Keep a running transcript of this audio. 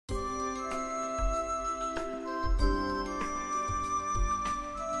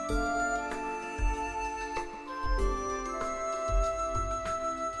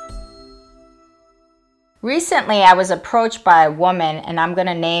Recently, I was approached by a woman, and I'm going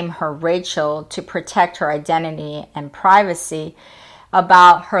to name her Rachel to protect her identity and privacy,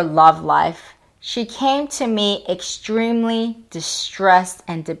 about her love life. She came to me extremely distressed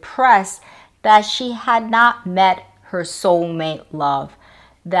and depressed that she had not met her soulmate love,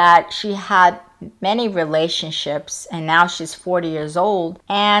 that she had many relationships, and now she's 40 years old,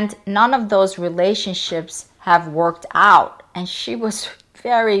 and none of those relationships have worked out. And she was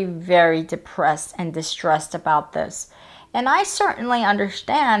very, very depressed and distressed about this. And I certainly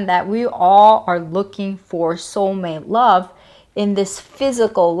understand that we all are looking for soulmate love in this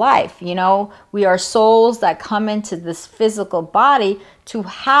physical life. You know, we are souls that come into this physical body to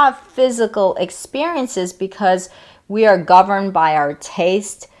have physical experiences because we are governed by our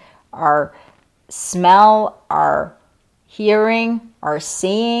taste, our smell, our hearing, our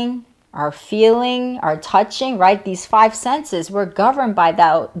seeing, our feeling, our touching, right? These five senses, we're governed by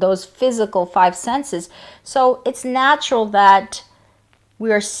those physical five senses. So it's natural that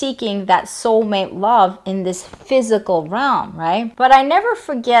we are seeking that soulmate love in this physical realm, right? But I never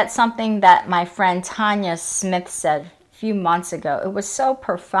forget something that my friend Tanya Smith said a few months ago. It was so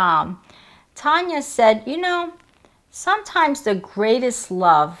profound. Tanya said, you know, sometimes the greatest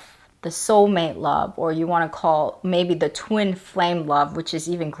love, the soulmate love, or you want to call maybe the twin flame love, which is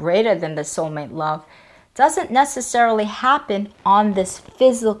even greater than the soulmate love, doesn't necessarily happen on this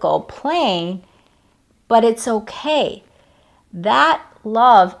physical plane, but it's okay. That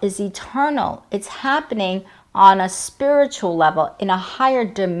love is eternal. It's happening on a spiritual level, in a higher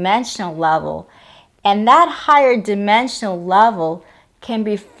dimensional level. And that higher dimensional level can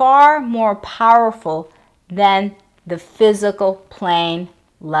be far more powerful than the physical plane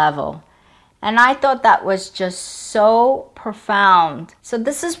level. And I thought that was just so profound. So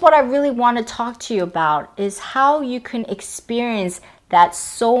this is what I really want to talk to you about, is how you can experience that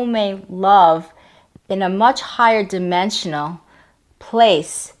soulmate love in a much higher dimensional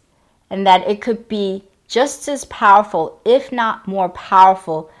place, and that it could be just as powerful, if not more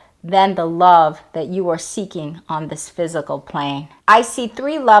powerful, than the love that you are seeking on this physical plane. I see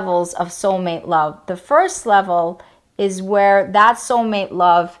three levels of soulmate love. The first level is where that soulmate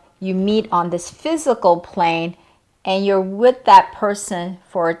love, you meet on this physical plane and you're with that person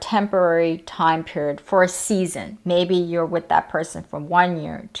for a temporary time period, for a season. Maybe you're with that person for 1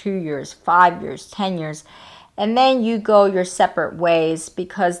 year, 2 years, 5 years, 10 years, and then you go your separate ways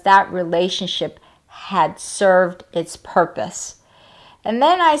because that relationship had served its purpose. And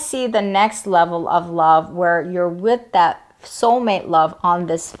then I see the next level of love where you're with that soulmate love on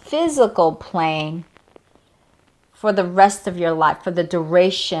this physical plane for the rest of your life, for the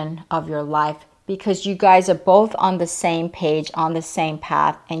duration of your life, because you guys are both on the same page, on the same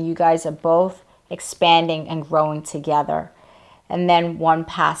path, and you guys are both expanding and growing together. And then one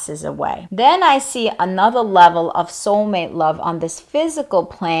passes away. Then I see another level of soulmate love on this physical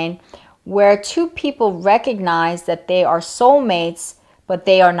plane where two people recognize that they are soulmates, but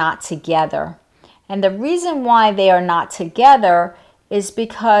they are not together. And the reason why they are not together is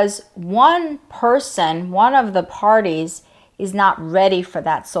because one person, one of the parties, is not ready for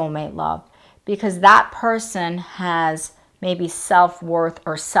that soulmate love, because that person has maybe self-worth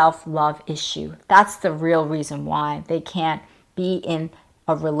or self-love issue. That's the real reason why they can't be in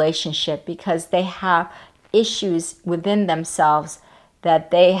a relationship, because they have issues within themselves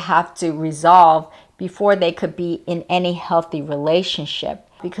that they have to resolve before they could be in any healthy relationship.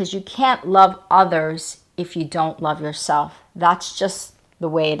 Because you can't love others if you don't love yourself. That's just the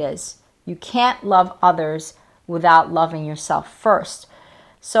way it is. You can't love others without loving yourself first.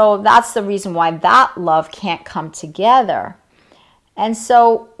 So that's the reason why that love can't come together. And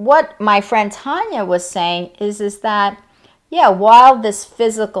so what my friend Tanya was saying is that, yeah, while this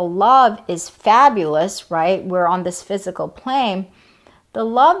physical love is fabulous, right? We're on this physical plane. The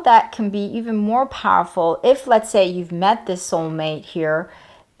love that can be even more powerful, if let's say you've met this soulmate here,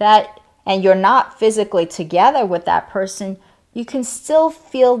 and you're not physically together with that person, you can still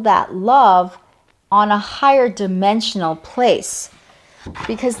feel that love on a higher dimensional place.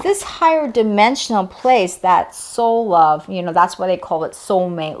 Because this higher dimensional place, that soul love, that's why they call it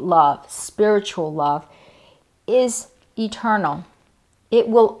soulmate love, spiritual love, is eternal. It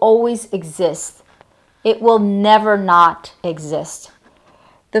will always exist. It will never not exist.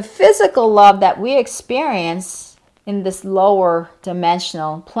 The physical love that we experience in this lower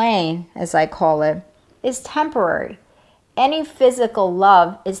dimensional plane, as I call it, is temporary. Any physical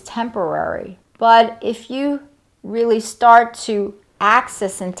love is temporary. But if you really start to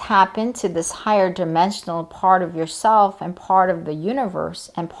access and tap into this higher dimensional part of yourself and part of the universe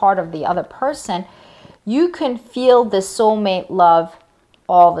and part of the other person, you can feel the soulmate love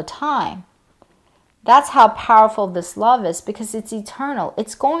all the time. That's how powerful this love is, because it's eternal.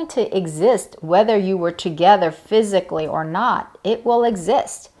 It's going to exist whether you were together physically or not. It will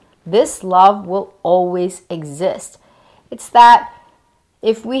exist. This love will always exist. It's that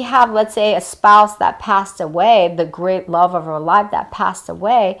if we have, let's say, a spouse that passed away, the great love of our life that passed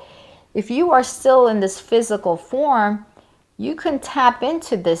away, if you are still in this physical form, you can tap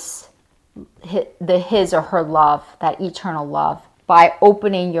into this, his or her love, that eternal love, by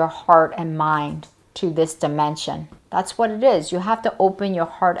opening your heart and mind to this dimension. That's what it is. You have to open your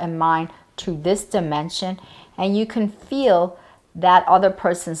heart and mind to this dimension, and you can feel that other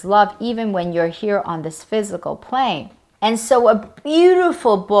person's love even when you're here on this physical plane. And so a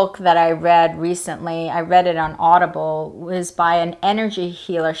beautiful book that I read recently, I read it on Audible, was by an energy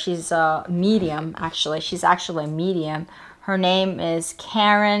healer. She's a medium, actually. She's actually a medium. Her name is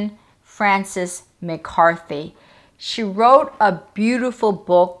Karen Frances McCarthy. She wrote a beautiful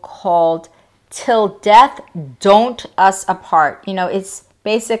book called Till Death Don't Us Apart. You know, it's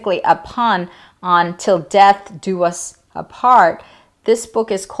basically a pun on Till Death Do Us Apart. This book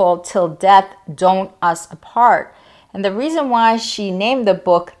is called Till Death Don't Us Apart. And the reason why she named the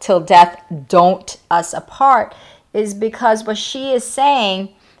book Till Death Don't Us Apart is because what she is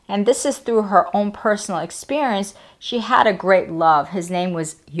saying, and this is through her own personal experience, she had a great love. His name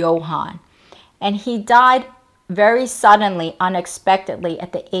was Johann. And he died very suddenly, unexpectedly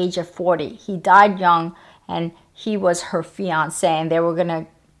at the age of 40. He died young, and he was her fiancé, and they were going to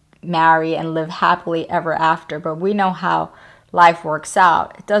marry and live happily ever after. But we know how life works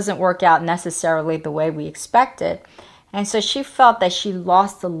out. It doesn't work out necessarily the way we expected. And so she felt that she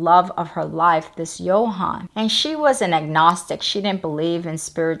lost the love of her life, this Johann. And she was an agnostic. She didn't believe in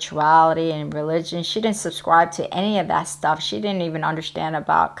spirituality and religion. She didn't subscribe to any of that stuff. She didn't even understand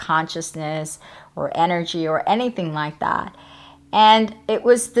about consciousness or energy or anything like that. And it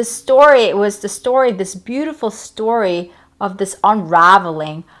was the story, this beautiful story of this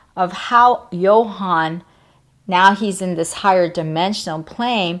unraveling of how Johann, now he's in this higher dimensional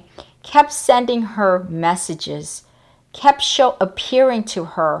plane, kept sending her messages, kept appearing to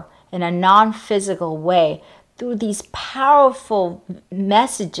her in a non-physical way through these powerful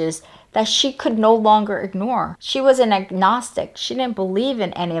messages that she could no longer ignore. She was an agnostic. She didn't believe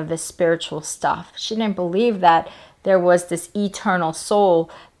in any of this spiritual stuff. She didn't believe that there was this eternal soul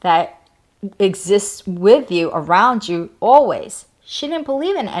that exists with you, around you, always. She didn't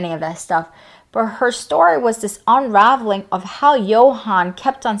believe in any of that stuff. But her story was this unraveling of how Johann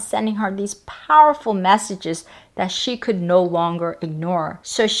kept on sending her these powerful messages that she could no longer ignore.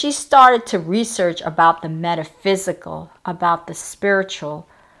 So she started to research about the metaphysical, about the spiritual,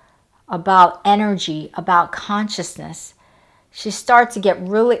 about energy, about consciousness. She started to get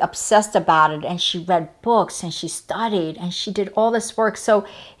really obsessed about it, and she read books and she studied and she did all this work. So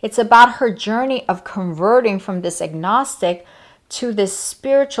it's about her journey of converting from this agnostic to this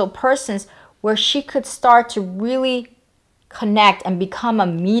spiritual person, where she could start to really connect and become a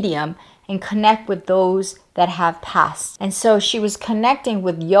medium and connect with those that have passed. And so she was connecting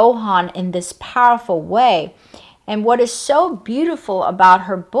with Johann in this powerful way. And what is so beautiful about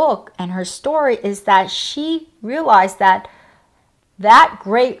her book and her story is that she realized that that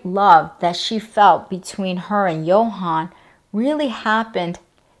great love that she felt between her and Johann really happened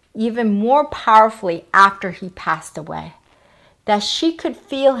even more powerfully after he passed away. That she could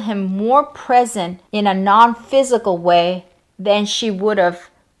feel him more present in a non-physical way than she would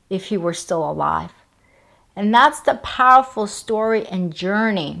have if he were still alive. And that's the powerful story and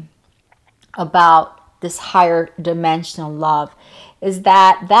journey about this higher dimensional love, is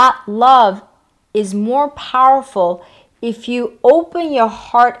that love is more powerful if you open your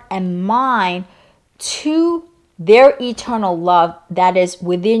heart and mind to their eternal love that is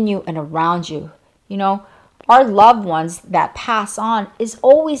within you and around you. You know, our loved ones that pass on is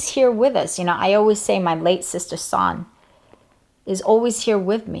always here with us. You know, I always say my late sister San is always here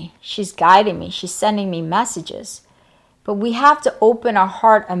with me. She's guiding me. She's sending me messages. But we have to open our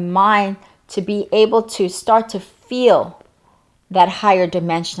heart and mind to be able to start to feel that higher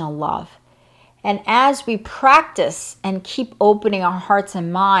dimensional love. And as we practice and keep opening our hearts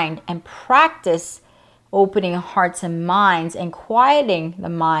and mind and practice opening our hearts and minds and quieting the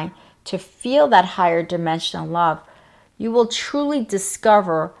mind to feel that higher dimensional love, you will truly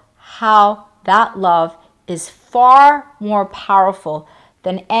discover how that love is far more powerful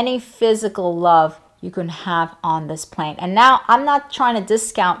than any physical love you can have on this plane. And now I'm not trying to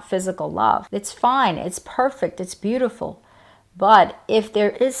discount physical love. It's fine. It's perfect. It's beautiful. But if there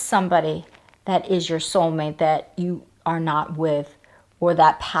is somebody that is your soulmate that you are not with or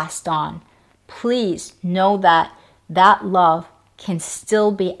that passed on, please know that that love can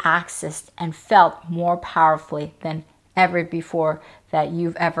still be accessed and felt more powerfully than ever before that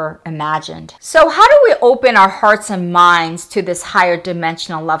you've ever imagined. So how do we open our hearts and minds to this higher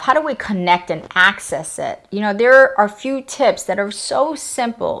dimensional love? How do we connect and access it? You know, there are a few tips that are so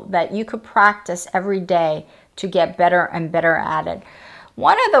simple that you could practice every day to get better and better at it.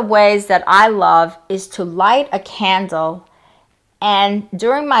 One of the ways that I love is to light a candle, and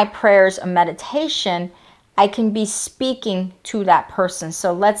during my prayers or meditation, I can be speaking to that person.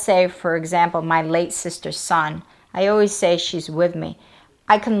 So let's say, for example, my late sister's son. I always say she's with me.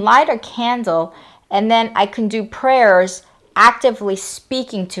 I can light a candle and then I can do prayers actively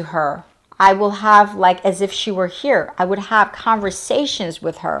speaking to her. I will have, like, as if she were here. I would have conversations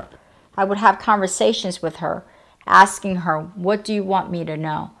with her. Asking her, what do you want me to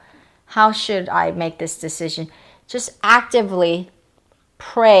know? How should I make this decision? Just actively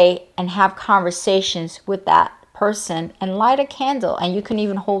pray and have conversations with that person and light a candle. And you can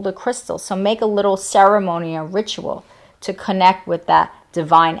even hold a crystal. So make a little ceremony or ritual to connect with that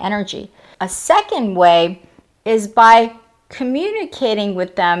divine energy. A second way is by communicating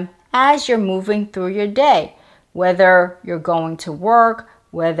with them as you're moving through your day, whether you're going to work,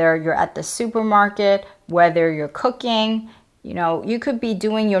 whether you're at the supermarket, whether you're cooking. You know, you could be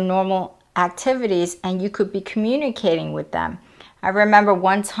doing your normal activities and you could be communicating with them. I remember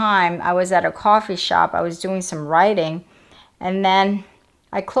one time I was at a coffee shop, I was doing some writing, and then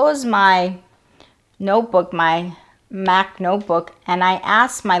I closed my notebook, my Mac notebook, and I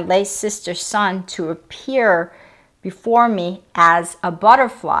asked my late sister's son to appear before me as a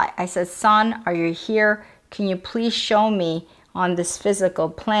butterfly. I said, son, are you here? Can you please show me on this physical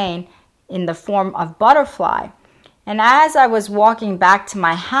plane in the form of butterfly? And as I was walking back to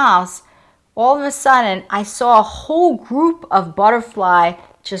my house, all of a sudden, I saw a whole group of butterfly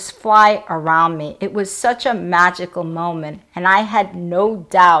just fly around me. It was such a magical moment, and I had no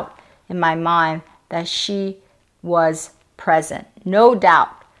doubt in my mind that she was present. No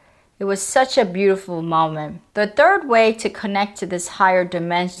doubt. It was such a beautiful moment. The third way to connect to this higher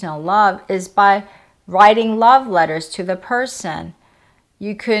dimensional love is by writing love letters to the person.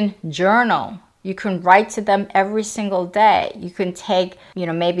 You can journal. You can write to them every single day. You can take,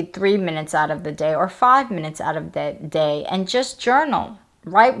 maybe 3 minutes out of the day or 5 minutes out of the day and just journal.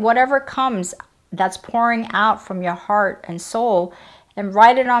 Write whatever comes that's pouring out from your heart and soul, and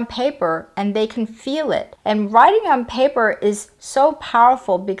write it on paper, and they can feel it. And writing on paper is so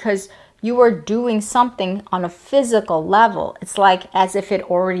powerful because you are doing something on a physical level. It's like as if it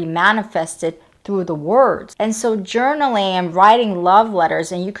already manifested through the words. And so journaling and writing love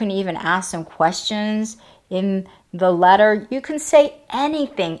letters, and you can even ask them questions in the letter. You can say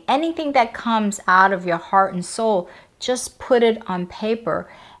anything that comes out of your heart and soul, just put it on paper.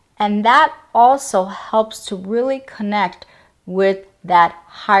 And that also helps to really connect with that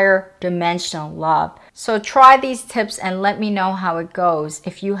higher dimensional love. So try these tips and let me know how it goes.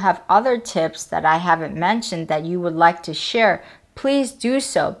 If you have other tips that I haven't mentioned that you would like to share, please do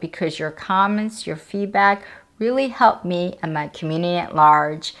so, because your comments, your feedback really help me and my community at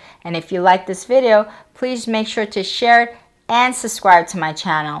large. And if you like this video, please make sure to share it and subscribe to my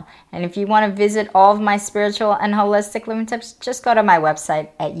channel. And if you want to visit all of my spiritual and holistic living tips, just go to my website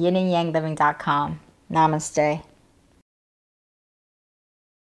at yinandyangliving.com. Namaste.